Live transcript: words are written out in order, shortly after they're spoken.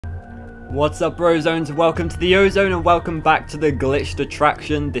What's up, Brozones? Welcome to the Ozone and welcome back to the glitched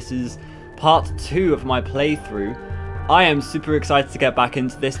attraction. This is part 2 of my playthrough. I am super excited to get back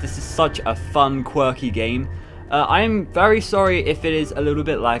into this. This is such a fun, quirky game. I am very sorry if it is a little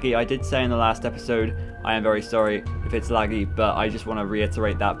bit laggy. I did say in the last episode, I am very sorry if it's laggy, but I just want to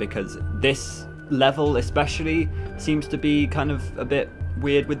reiterate that because this level especially seems to be kind of a bit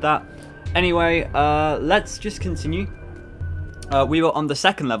weird with that. Anyway, let's just continue. We were on the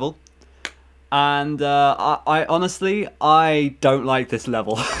second level. And I honestly, I don't like this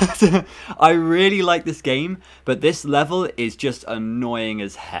level. I really like this game, but this level is just annoying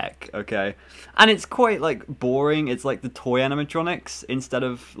as heck, okay? And it's quite, like, boring. It's like the toy animatronics instead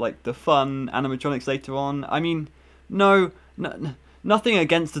of, like, the fun animatronics later on. I mean, nothing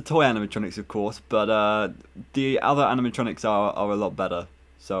against the toy animatronics, of course, but the other animatronics are a lot better.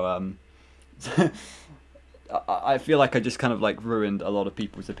 So, I feel like I just kind of, like, ruined a lot of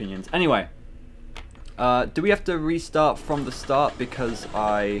people's opinions. Anyway. Do we have to restart from the start because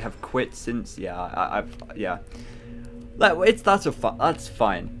I have quit since? Yeah, yeah. That's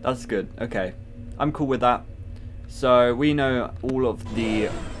fine. That's good. Okay, I'm cool with that. So we know all of the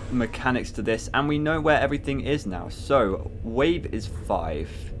mechanics to this, and we know where everything is now. So wave is 5.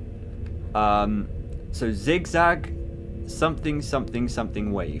 So zigzag, something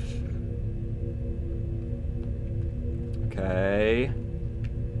wave. Okay.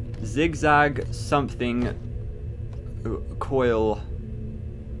 Zigzag something coil.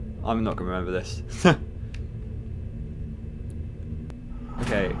 I'm not gonna remember this.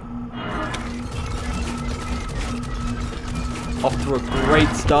 Okay. Off to a great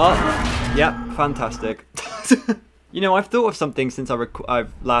start. Yep, fantastic. You know, I've thought of something since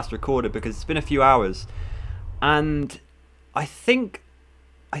I've last recorded because it's been a few hours, and I think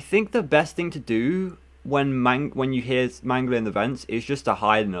the best thing to do when you hear Mangler in the vents is just to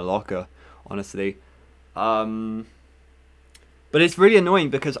hide in a locker, honestly. But it's really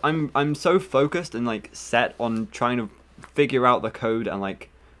annoying because I'm so focused and like set on trying to figure out the code and like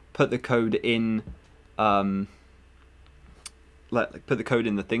put the code in put the code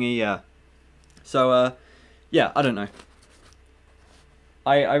in the thingy, yeah. So yeah, I don't know.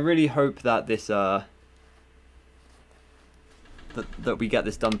 I really hope that this that we get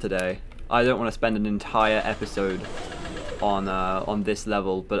this done today. I don't want to spend an entire episode on this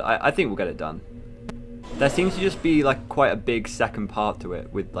level, but I think we'll get it done. There seems to just be like quite a big second part to it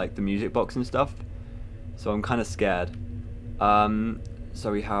with like the music box and stuff, so I'm kind of scared.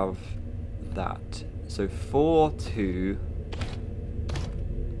 So we have that. So 4, 2.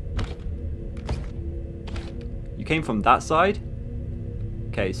 You came from that side?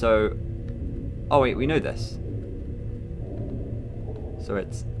 Okay, so... Oh wait, we know this. So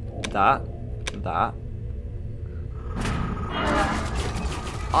it's... that.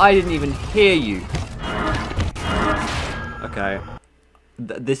 I didn't even hear you. Okay.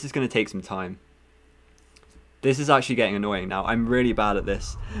 This is going to take some time. This is actually getting annoying now. I'm really bad at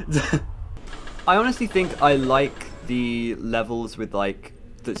this. I honestly think I like the levels with like,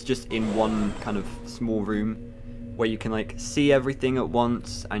 that's just in one kind of small room where you can like see everything at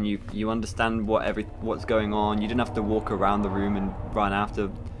once and you understand what's going on. You didn't have to walk around the room and run after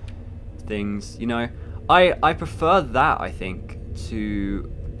things, you know. I prefer that, I think,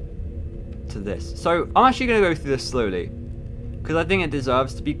 to this. So I'm actually going to go through this slowly because I think it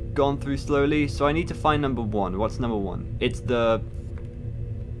deserves to be gone through slowly. So I need to find number 1. What's number 1? It's the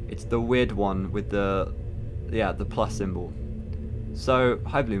weird one with the plus symbol. So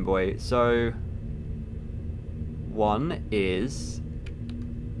hi Balloon Boy. So 1 is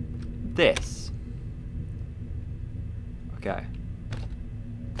this. Okay.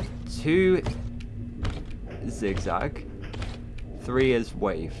 2 zigzag. 3 is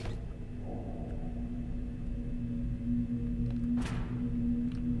wave.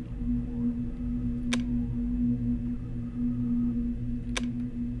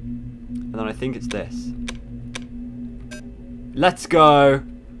 And then I think it's this. Let's go!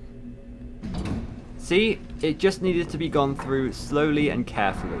 See? It just needed to be gone through slowly and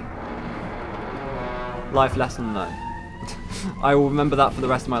carefully. Life lesson learned. I will remember that for the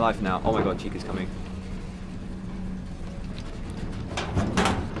rest of my life now. Oh my god, Chica's coming.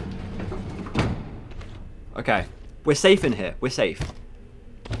 Okay. We're safe in here. We're safe.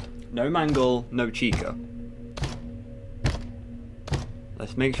 No Mangle, no Chica.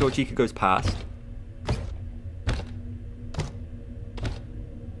 Let's make sure Chica goes past.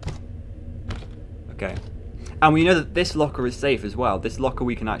 Okay. And we know that this locker is safe as well. This locker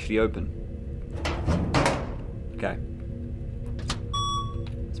we can actually open. Okay.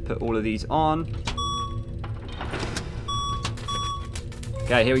 Let's put all of these on.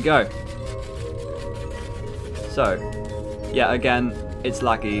 Okay, here we go. So, yeah, again, it's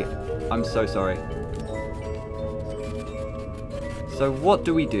laggy. I'm so sorry. So what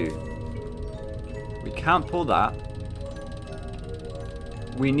do? We can't pull that.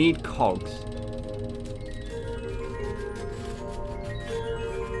 We need cogs.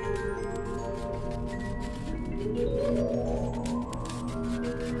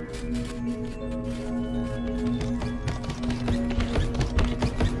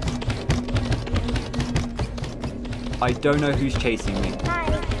 I don't know who's chasing me. Hi.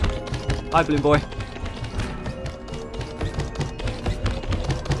 Hi, Balloon Boy.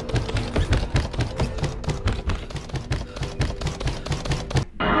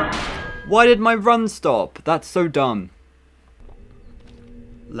 Why did my run stop? That's so dumb.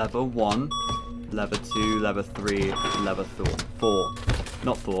 Level 1, level 2, level 3, level 4.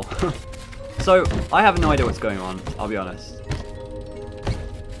 Not 4. So, I have no idea what's going on, I'll be honest.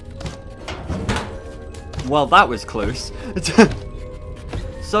 Well, that was close.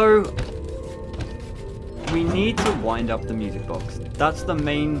 So, we need to wind up the music box. That's the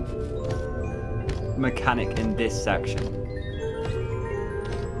main mechanic in this section.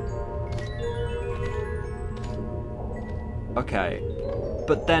 Okay,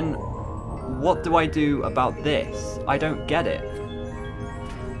 but then what do I do about this? I don't get it.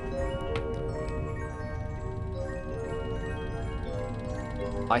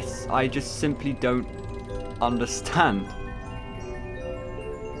 I just simply don't understand.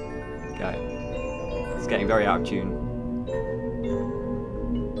 Okay, it's getting very out of tune.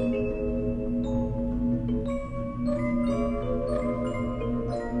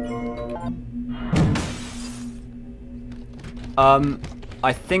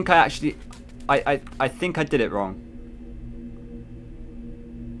 I think I actually, I think I did it wrong.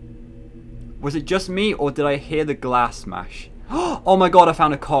 Was it just me, or did I hear the glass smash? Oh my god, I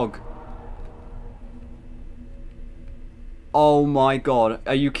found a cog. Oh my god,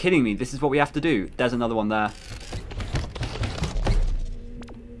 are you kidding me? This is what we have to do. There's another one there.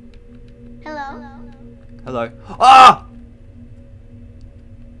 Hello. Hello. Ah!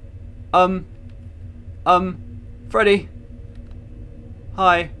 Freddy.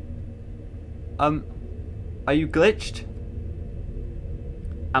 Hi. Are you glitched?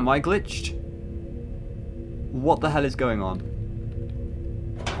 Am I glitched? What the hell is going on?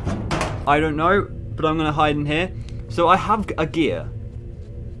 I don't know, but I'm gonna hide in here. So I have a gear.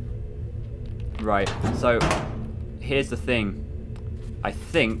 Right, so here's the thing. I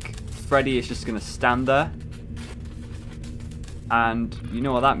think Freddy is just gonna stand there. And you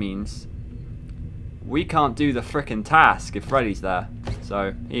know what that means. We can't do the frickin' task if Freddy's there.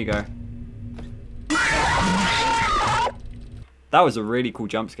 So, here you go. That was a really cool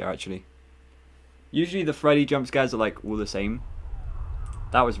jump scare, actually. Usually the Freddy jump scares are like all the same.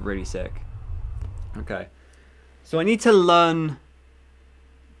 That was really sick. Okay. So I need to learn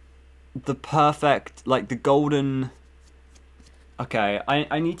the perfect, like the golden... Okay,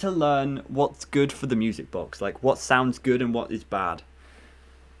 I need to learn what's good for the music box. Like what sounds good and what is bad.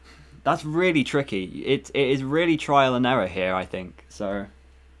 That's really tricky. It is really trial and error here, I think. So,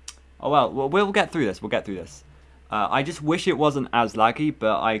 oh well, we'll get through this. We'll get through this. I just wish it wasn't as laggy,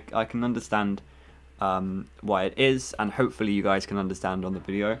 but I can understand why it is, and hopefully you guys can understand on the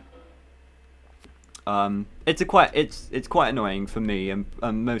video. It's quite annoying for me, and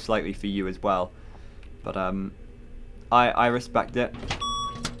most likely for you as well. But I respect it.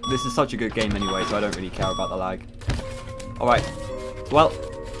 This is such a good game anyway, so I don't really care about the lag. All right. Well.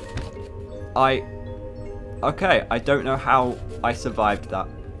 Okay, I don't know how I survived that.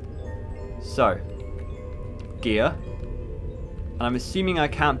 So, gear. And I'm assuming I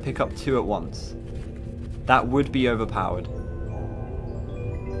can't pick up two at once. That would be overpowered.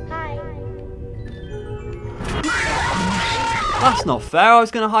 Hi. That's not fair, I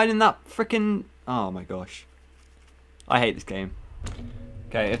was going to hide in that frickin'... Oh my gosh. I hate this game.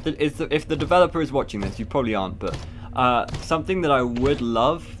 Okay, if the developer is watching this, you probably aren't, but something that I would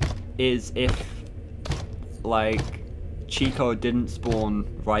love is if like Chico didn't spawn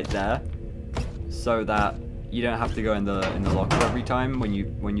right there, so that you don't have to go in the locker every time when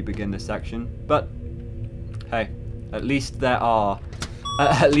you begin this section. But hey, at least there are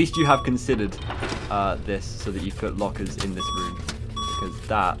at least you have considered this so that you put lockers in this room, because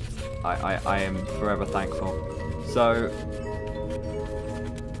that I am forever thankful. So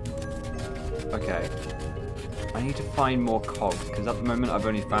okay, I need to find more cogs, because at the moment I've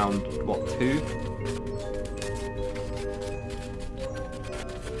only found, what, 2?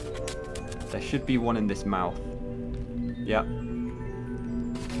 There should be one in this mouth. Yep.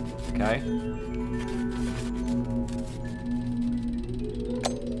 Okay.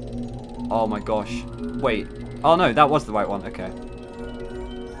 Oh my gosh. Wait, Oh no, that was the right one. Okay.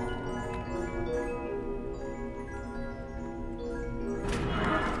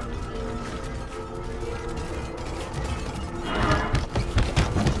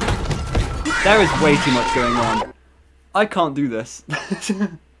 There is way too much going on. I can't do this.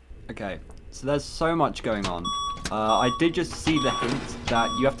 Okay, so there's so much going on. I did just see the hint that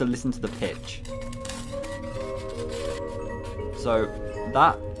you have to listen to the pitch. So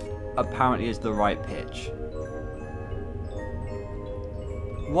that apparently is the right pitch.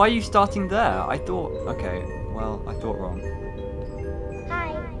 Why are you starting there? I thought... Okay, well, I thought wrong.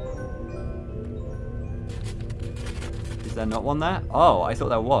 Hi. Is there not one there? Oh, I thought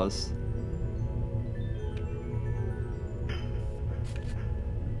there was.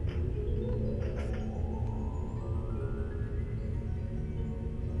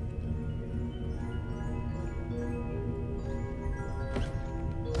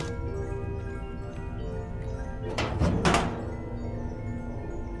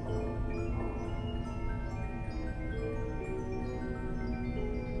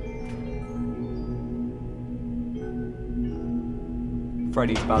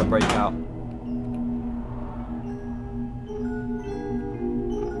 Freddy's about to break out.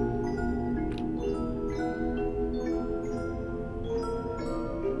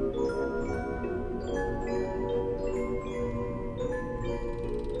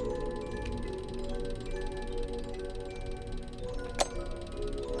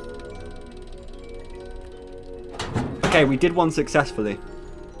 Okay, we did one successfully.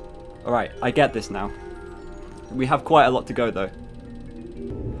 Alright, I get this now. We have quite a lot to go though.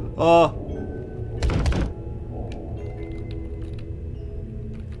 Oh.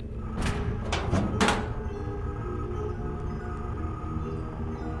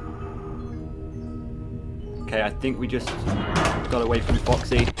 Okay, I think we just got away from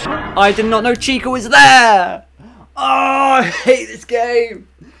Foxy. I did not know Chica was there! Oh, I hate this game!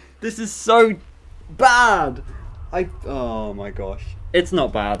 This is so bad! Oh my gosh. It's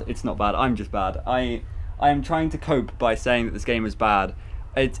not bad, it's not bad, I'm just bad. I am trying to cope by saying that this game is bad.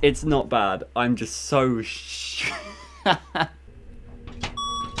 It's not bad. I'm just so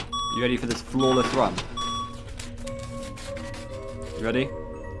You ready for this flawless run? You ready?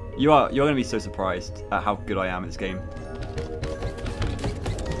 You're gonna be so surprised at how good I am at this game.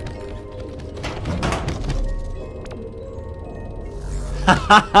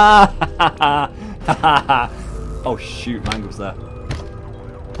 Oh shoot, Mangle's there.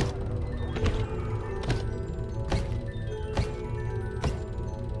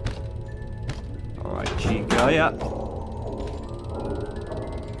 Chica, yeah.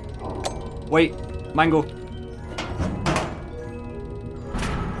 Wait, Mangle.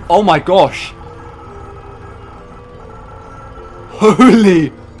 Oh my gosh.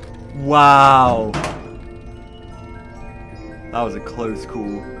 Holy. Wow. That was a close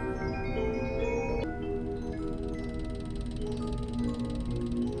call.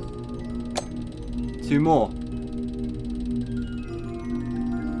 Two more.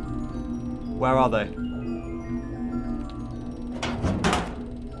 Where are they?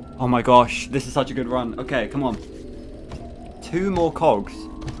 Oh my gosh, this is such a good run. Okay, come on. Two more cogs.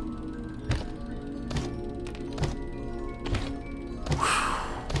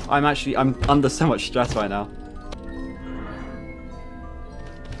 I'm under so much stress right now.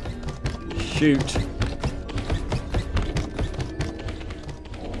 Shoot.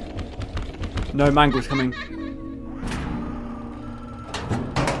 No, Mangle's coming.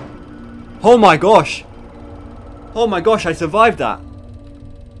 Oh my gosh! Oh my gosh, I survived that!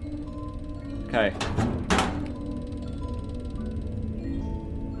 Okay.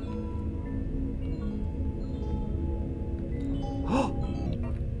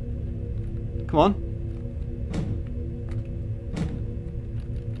 Come on.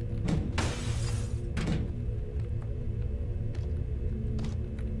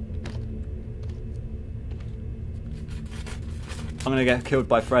 I'm gonna get killed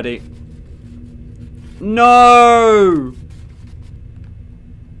by Freddy. No!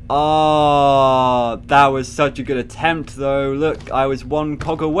 Oh, that was such a good attempt though. Look, I was one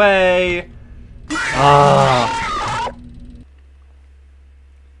cog away. Ah.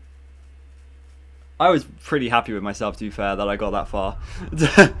 I was pretty happy with myself, to be fair, that I got that far.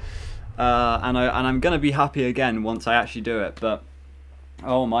 And I'm gonna be happy again once I actually do it, but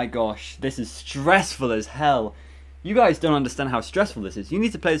oh my gosh, this is stressful as hell. You guys don't understand how stressful this is. You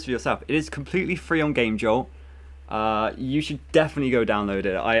need to play this for yourself. It is completely free on Game Jolt. You should definitely go download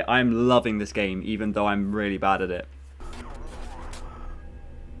it. I'm loving this game, even though I'm really bad at it.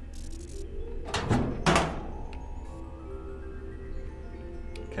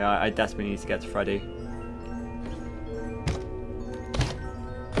 Okay, I desperately need to get to Freddy.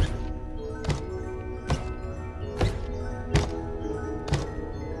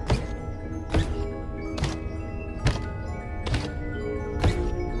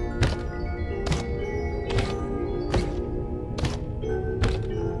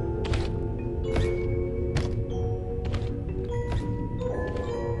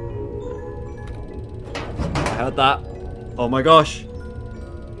 that. Oh my gosh.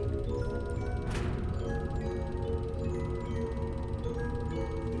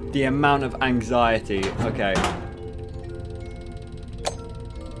 The amount of anxiety. Okay.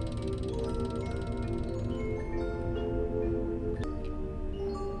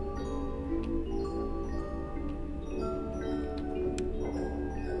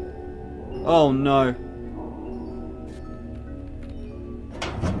 Oh no.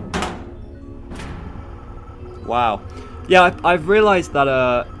 Wow. Yeah, I've realized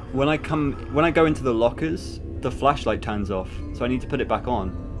that when I go into the lockers, the flashlight turns off, so I need to put it back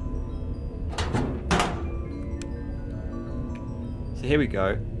on. So here we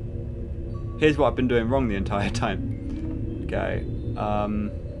go. Here's what I've been doing wrong the entire time. Okay.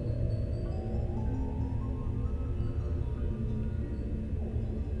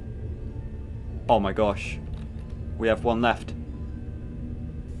 Oh my gosh. We have one left.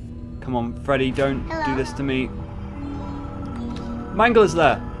 Come on, Freddy, don't do this to me. Mangler's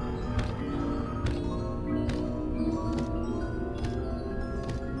there.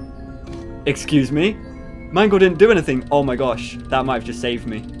 Excuse me? Mangle didn't do anything. Oh my gosh, that might have just saved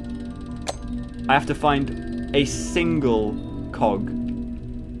me. I have to find a single cog.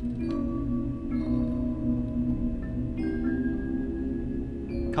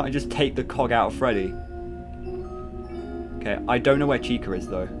 Can't I just take the cog out of Freddy? Okay, I don't know where Chica is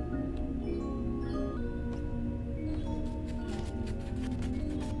though.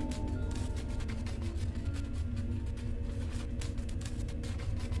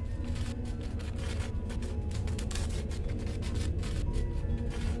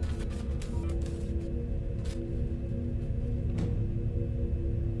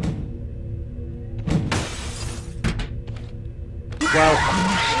 Well,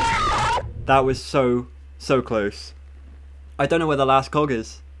 that was so close. I don't know where the last cog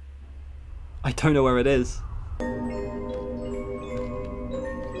is. I don't know where it is.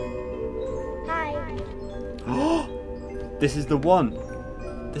 Hi. This is the one.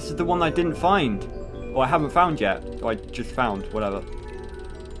 This is the one I didn't find. Or I haven't found yet. Or I just found, whatever.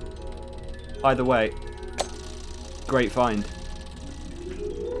 Either way, great find.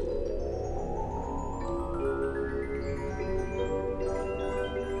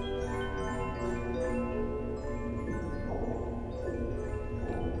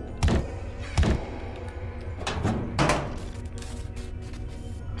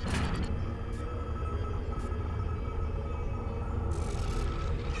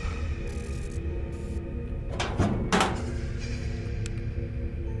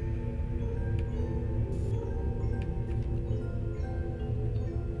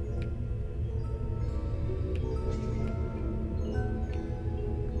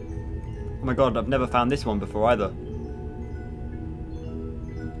 Oh my god, I've never found this one before either.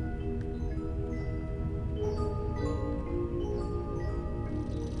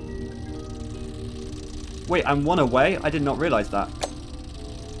 Wait, I'm one away? I did not realise that.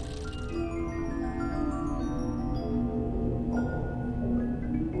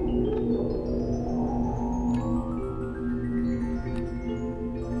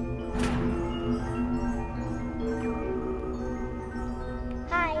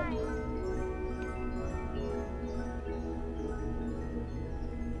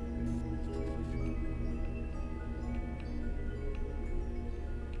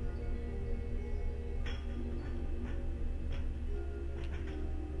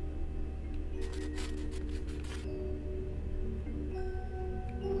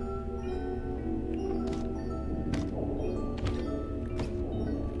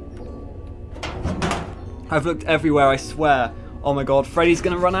 I've looked everywhere, I swear. Oh my god, Freddy's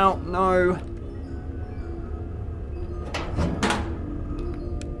gonna run out. No.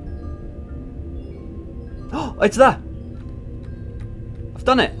 Oh, it's there. I've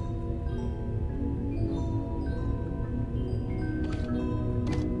done it.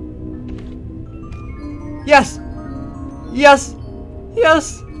 Yes. Yes.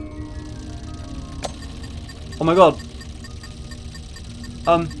 Yes. Oh my god.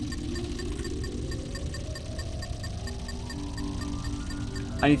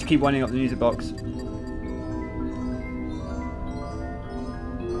 I need to keep winding up the music box.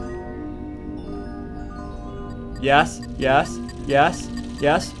 Yes, yes, yes,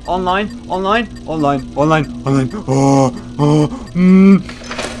 yes. Online, online, online, online, online.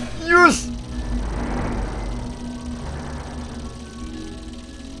 Yes!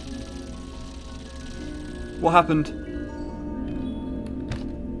 What happened?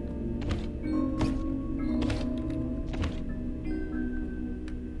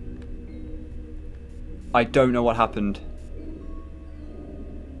 I don't know what happened.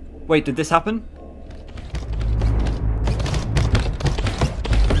 Wait, did this happen?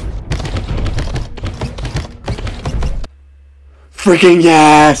 Freaking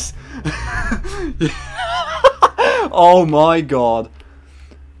yes! Oh my god.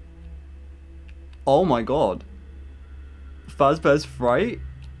 Oh my god. Fazbear's Fright?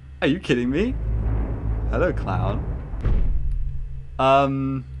 Are you kidding me? Hello, clown.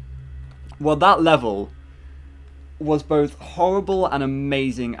 Well, that level was both horrible and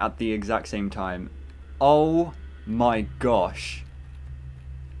amazing at the exact same time. Oh my gosh.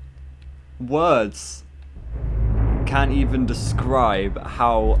 Words can't even describe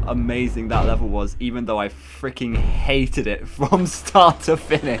how amazing that level was, even though I freaking hated it from start to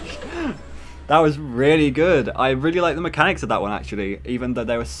finish. That was really good. I really like the mechanics of that one, actually, even though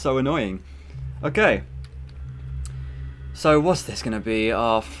they were so annoying. Okay. So what's this going to be?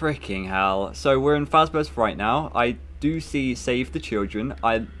 Oh, freaking hell. So we're in Fazbear's Fright now. I do see Save the Children.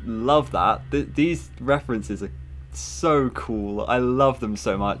 I love that. These references are so cool. I love them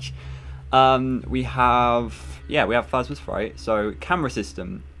so much. We have Fazbear's Fright. So camera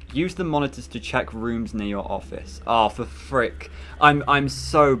system. Use the monitors to check rooms near your office. Oh, for frick. I'm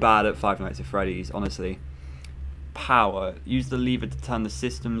so bad at Five Nights at Freddy's, honestly. Power. Use the lever to turn the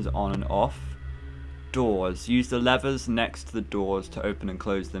systems on and off. Doors. Use the levers next to the doors to open and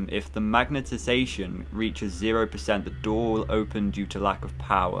close them. If the magnetization reaches 0%, the door will open due to lack of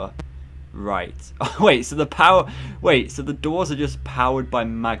power. Right. Oh, wait, so the doors are just powered by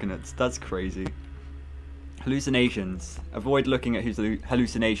magnets. That's crazy. Hallucinations. Avoid looking at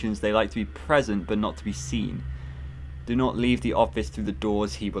hallucinations. They like to be present but not to be seen. Do not leave the office through the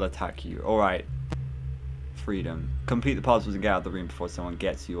doors. He will attack you. Alright. Freedom. Complete the puzzles and get out of the room before someone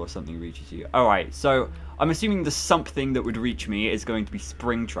gets you or something reaches you. Alright, so I'm assuming the something that would reach me is going to be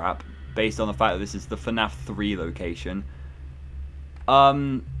Springtrap, based on the fact that this is the FNAF 3 location.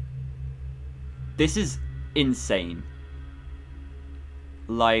 This is insane.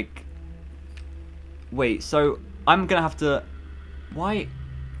 Like, wait, so I'm gonna have to... Why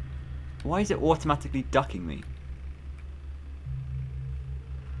is it automatically ducking me?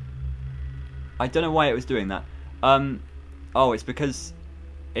 I don't know why it was doing that. Oh, it's because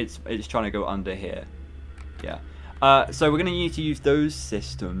it's trying to go under here. Yeah. So we're going to need to use those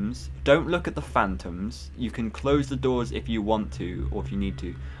systems. Don't look at the phantoms. You can close the doors if you want to, or if you need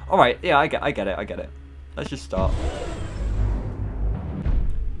to. Alright, yeah, I get it. Let's just start.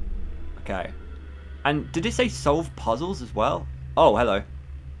 Okay. And did it say solve puzzles as well? Oh, hello.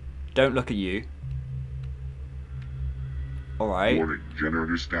 Don't look at you. Alright. Warning,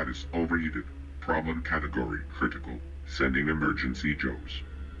 generator status overheated. Problem category critical. Sending emergency Joes.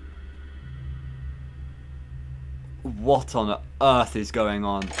 What on earth is going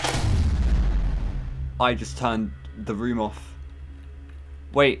on? I just turned the room off.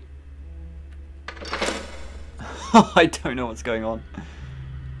 Wait. I don't know what's going on.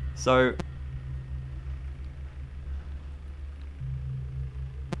 So...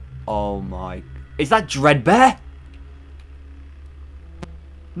 Oh my... Is that Dreadbear?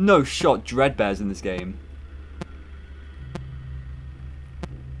 No shot, Dreadbear's in this game.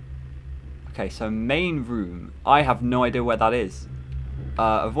 Okay, so main room. I have no idea where that is.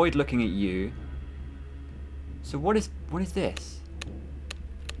 Avoid looking at you. So what is this?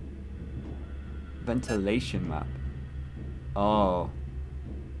 Ventilation map. Oh.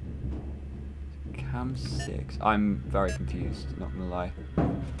 Cam 6. I'm very confused, not gonna lie.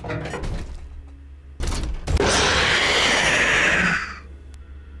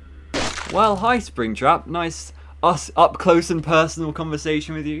 Well, hi Springtrap. Nice us up close and personal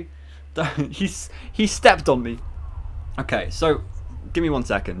conversation with you. He stepped on me. Okay, so give me 1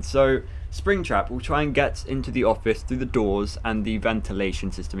 second. So Springtrap will try and get into the office through the doors and the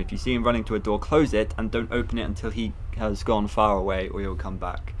ventilation system. If you see him running to a door, close it and don't open it until he has gone far away, or he'll come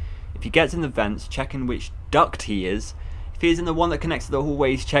back. If he gets in the vents, check in which duct he is. If he is in the one that connects to the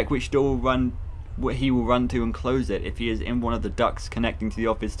hallways, check which door he will run to and close it. If he is in one of the ducts connecting to the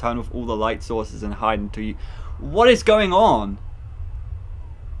office, turn off all the light sources and hide until you... What is going on?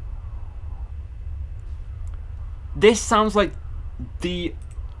 This sounds like the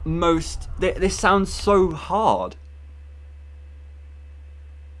most... This sounds so hard.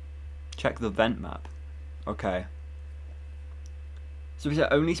 Check the vent map. Okay. So is it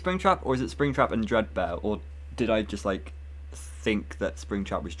only Springtrap, or is it Springtrap and Dreadbear? Or did I just, like, think that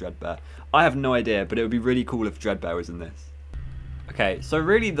Springtrap was Dreadbear? I have no idea, but it would be really cool if Dreadbear was in this. Okay, so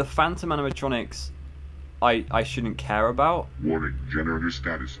really the Phantom animatronics I shouldn't care about. Warning, generator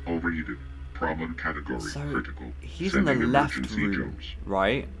status overheated. Problem category critical. He's in the left room, Joes.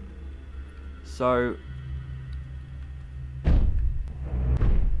 Right? So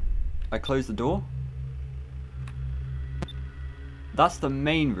I close the door. That's the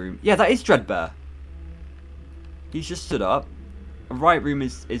main room. Yeah, that is Dreadbear. He's just stood up. right room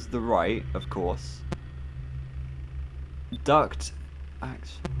is the right, of course. Duct,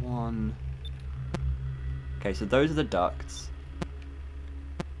 Act 1. Okay, so those are the ducts.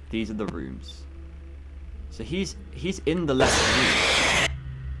 These are the rooms. So he's in the left room.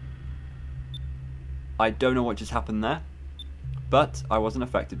 I don't know what just happened there, but I wasn't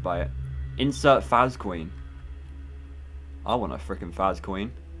affected by it. Insert Faz coin. I want a frickin' Faz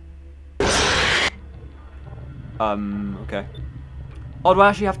coin. Okay. Oh, do I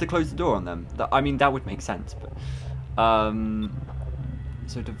actually have to close the door on them? I mean, that would make sense, but...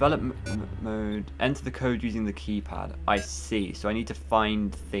 So develop mode, enter the code using the keypad. I see, so I need to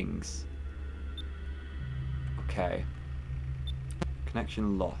find things. Okay.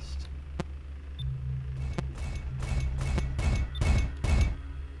 Connection lost.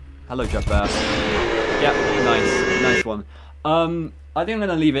 Hello, dreadbear. Yep, nice one. I think I'm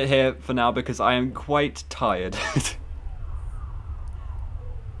gonna leave it here for now because I am quite tired.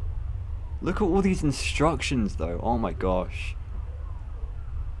 Look at all these instructions though, oh my gosh.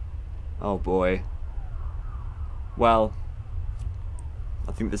 Oh boy. Well,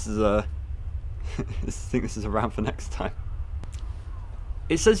 I think this is a round for next time.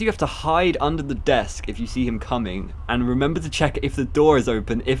 It says you have to hide under the desk if you see him coming, and remember to check if the door is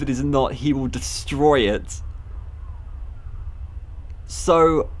open. If it is not, he will destroy it.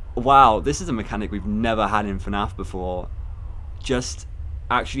 So, wow, this is a mechanic we've never had in FNAF before. Just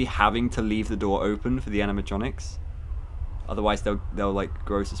actually having to leave the door open for the animatronics. Otherwise they'll like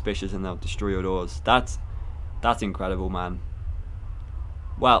grow suspicious and they'll destroy your doors. That's incredible, man.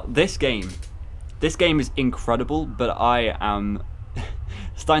 Well, this game is incredible, but I am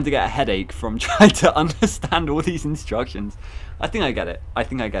starting to get a headache from trying to understand all these instructions. I think I get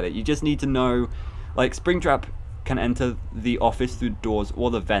it. You just need to know, like, Springtrap can enter the office through doors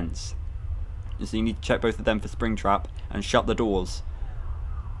or the vents. So you need to check both of them for Springtrap and shut the doors.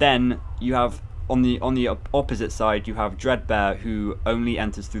 Then you have on the opposite side you have Dreadbear, who only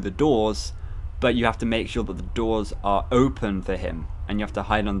enters through the doors, but you have to make sure that the doors are open for him, and you have to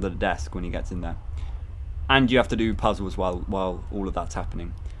hide under the desk when he gets in there. And you have to do puzzles while all of that's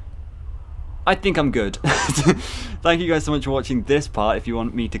happening. I think I'm good. Thank you guys so much for watching this part. If you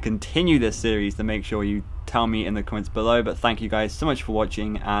want me to continue this series, then make sure you tell me in the comments below. But thank you guys so much for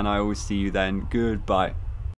watching, and I will see you then. Goodbye.